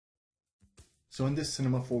So in this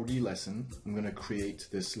Cinema 4D lesson, I'm going to create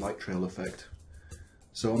this light trail effect.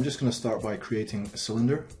 So I'm just going to start by creating a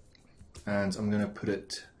cylinder, and I'm going to put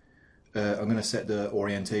it, I'm going to set the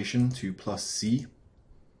orientation to +Z,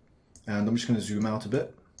 and I'm just going to zoom out a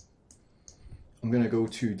bit. I'm going to go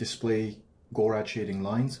to display Gorad shading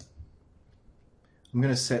lines. I'm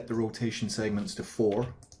going to set the rotation segments to 4,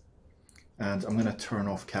 and I'm going to turn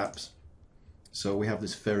off caps. So we have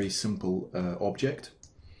this very simple object.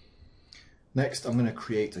 Next, I'm going to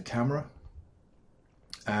create a camera,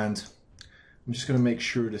 and I'm just going to make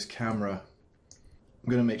sure this camera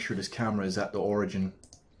is at the origin.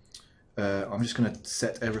 I'm just going to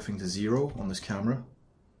set everything to 0 on this camera,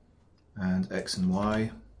 and X and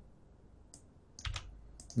Y.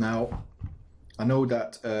 Now, I know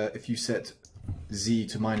that if you set Z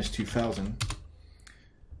to -2000,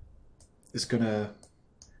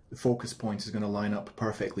 the focus point is going to line up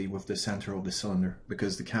perfectly with the center of the cylinder,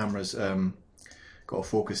 because the camera's got a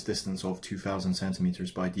focus distance of 2000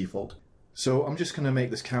 centimeters by default. So I'm just going to make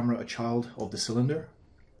this camera a child of the cylinder,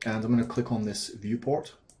 and I'm going to click on this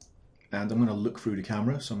viewport, and I'm going to look through the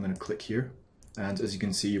camera. So I'm going to click here, and as you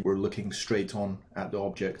can see, we're looking straight on at the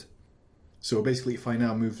object. So basically, if I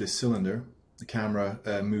now move this cylinder, the camera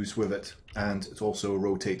moves with it, and it also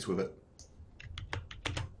rotates with it.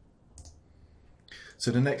 So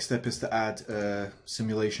the next step is to add a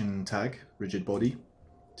simulation tag, rigid body,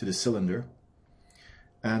 to the cylinder.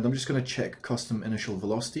 And I'm just going to check custom initial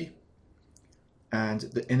velocity. And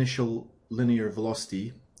the initial linear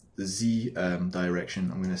velocity, the Z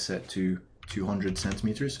direction, I'm going to set to 200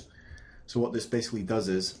 centimeters. So what this basically does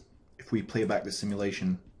is, if we play back the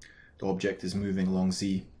simulation, the object is moving along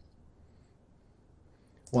Z.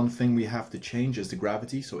 One thing we have to change is the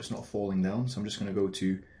gravity, so it's not falling down. So I'm just going to go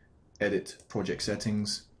to Edit Project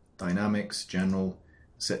Settings, Dynamics, General,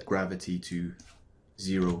 set gravity to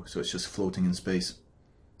 0, so it's just floating in space.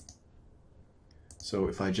 So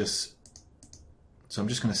if I'm just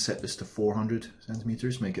going to set this to 400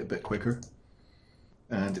 centimeters, make it a bit quicker.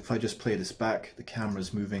 And if I just play this back, the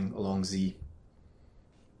camera's moving along Z.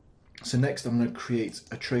 So next I'm going to create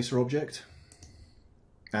a tracer object,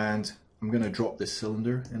 and I'm going to drop this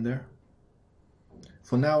cylinder in there.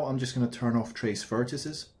 For now, I'm just going to turn off trace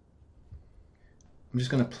vertices. I'm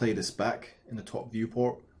just going to play this back in the top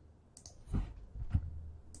viewport.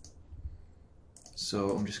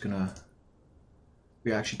 So I'm just going to,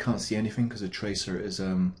 we actually can't see anything because the tracer is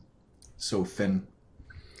so thin.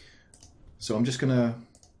 So I'm just going to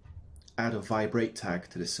add a vibrate tag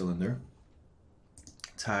to the cylinder.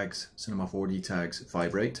 Tags, Cinema 4D tags,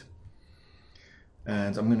 vibrate.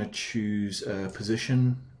 And I'm going to choose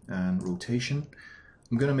position and rotation.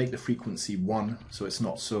 I'm going to make the frequency 1 so it's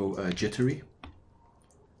not so jittery.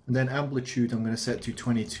 And then amplitude I'm going to set to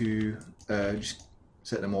 22, just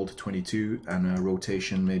set them all to 22, and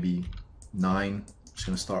rotation maybe 9. I'm just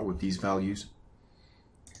going to start with these values.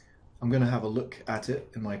 I'm going to have a look at it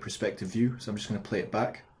in my perspective view, so I'm just going to play it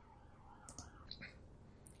back.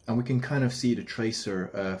 And we can kind of see the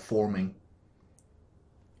tracer forming.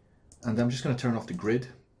 And I'm just going to turn off the grid,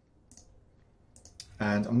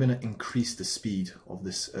 and I'm going to increase the speed of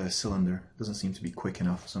this cylinder. It doesn't seem to be quick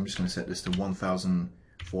enough, so I'm just going to set this to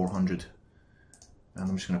 1400, and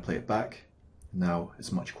I'm just going to play it back. Now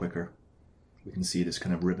it's much quicker. We can see this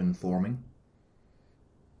kind of ribbon forming.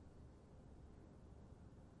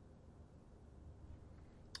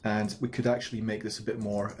 And we could actually make this a bit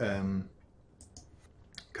more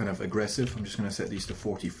kind of aggressive. I'm just going to set these to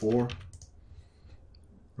 44.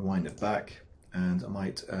 Rewind it back, and I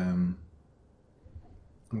might, I'm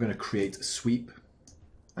going to create a sweep,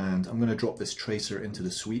 and I'm going to drop this tracer into the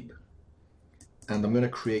sweep, and I'm going to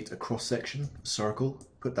create a cross section, a circle,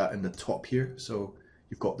 put that in the top here, so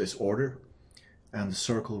you've got this order, and the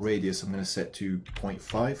circle radius I'm going to set to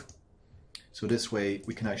 0.5, so this way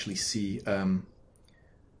we can actually see the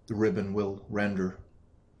ribbon will render.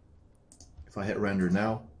 If I hit render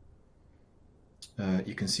now,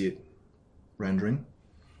 you can see it rendering.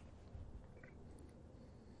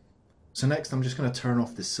 So next I'm just going to turn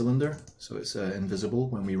off this cylinder so it's invisible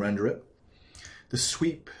when we render it. The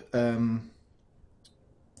sweep, the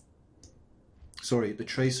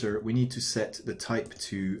tracer, we need to set the type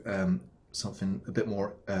to something a bit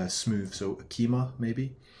more smooth, so a kima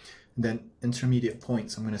maybe. And then intermediate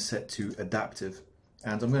points I'm going to set to adaptive,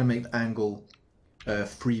 and I'm going to make the angle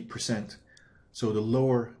 3%. So the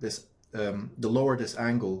lower this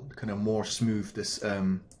angle, the kind of more smooth this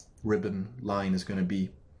ribbon line is going to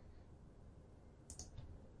be.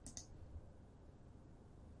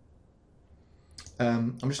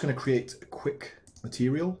 I'm just going to create a quick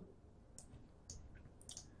material.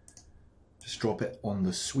 Just drop it on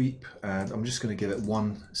the sweep, and I'm just going to give it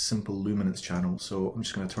one simple luminance channel. So I'm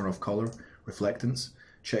just going to turn off color, reflectance,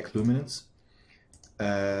 check luminance,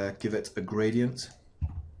 give it a gradient,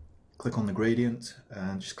 click on the gradient,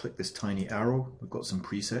 and just click this tiny arrow. We've got some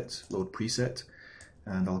presets, load preset,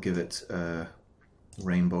 and I'll give it a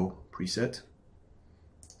rainbow preset.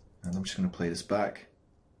 And I'm just going to play this back.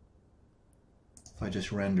 If I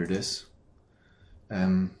just render this,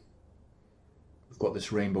 we've got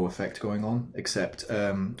this rainbow effect going on, except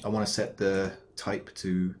I want to set the type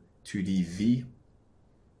to 2D-V.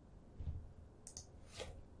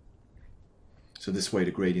 So this way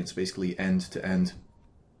the gradient's basically end to end.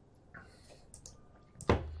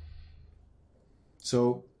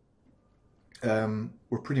 So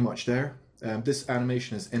we're pretty much there. This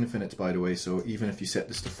animation is infinite, by the way, so even if you set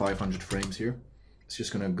this to 500 frames here, it's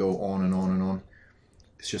just going to go on and on and on.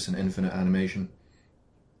 It's just an infinite animation.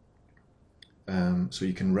 So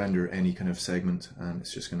you can render any kind of segment, and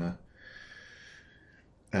it's just going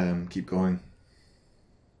to keep going.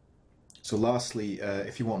 So lastly,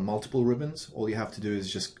 if you want multiple ribbons, all you have to do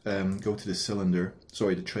is just go to the cylinder,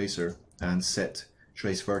 sorry, the tracer, and set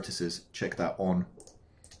trace vertices, check that on.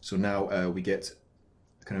 So now we get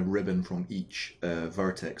a kind of ribbon from each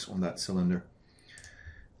vertex on that cylinder.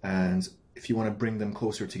 And if you want to bring them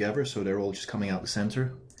closer together so they're all just coming out the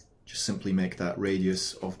center, just simply make that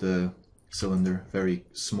radius of the cylinder very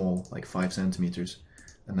small, like 5 centimeters.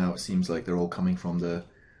 And now it seems like they're all coming from the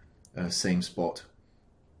same spot.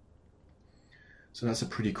 So that's a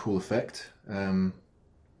pretty cool effect.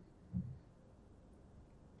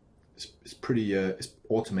 It's pretty it's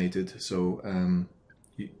automated, so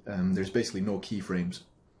there's basically no keyframes.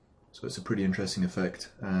 So it's a pretty interesting effect,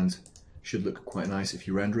 and should look quite nice if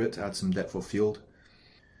you render it, add some depth of field.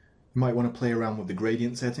 You might want to play around with the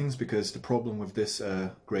gradient settings, because the problem with this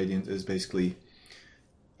gradient is basically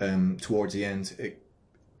towards the end it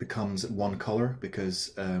becomes one color,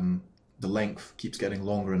 because the length keeps getting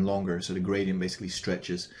longer and longer, so the gradient basically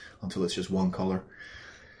stretches until it's just one color.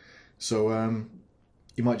 So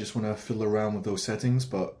you might just want to fiddle around with those settings,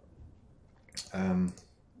 but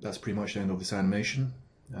that's pretty much the end of this animation.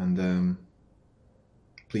 And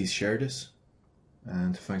please share this,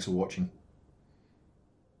 and thanks for watching.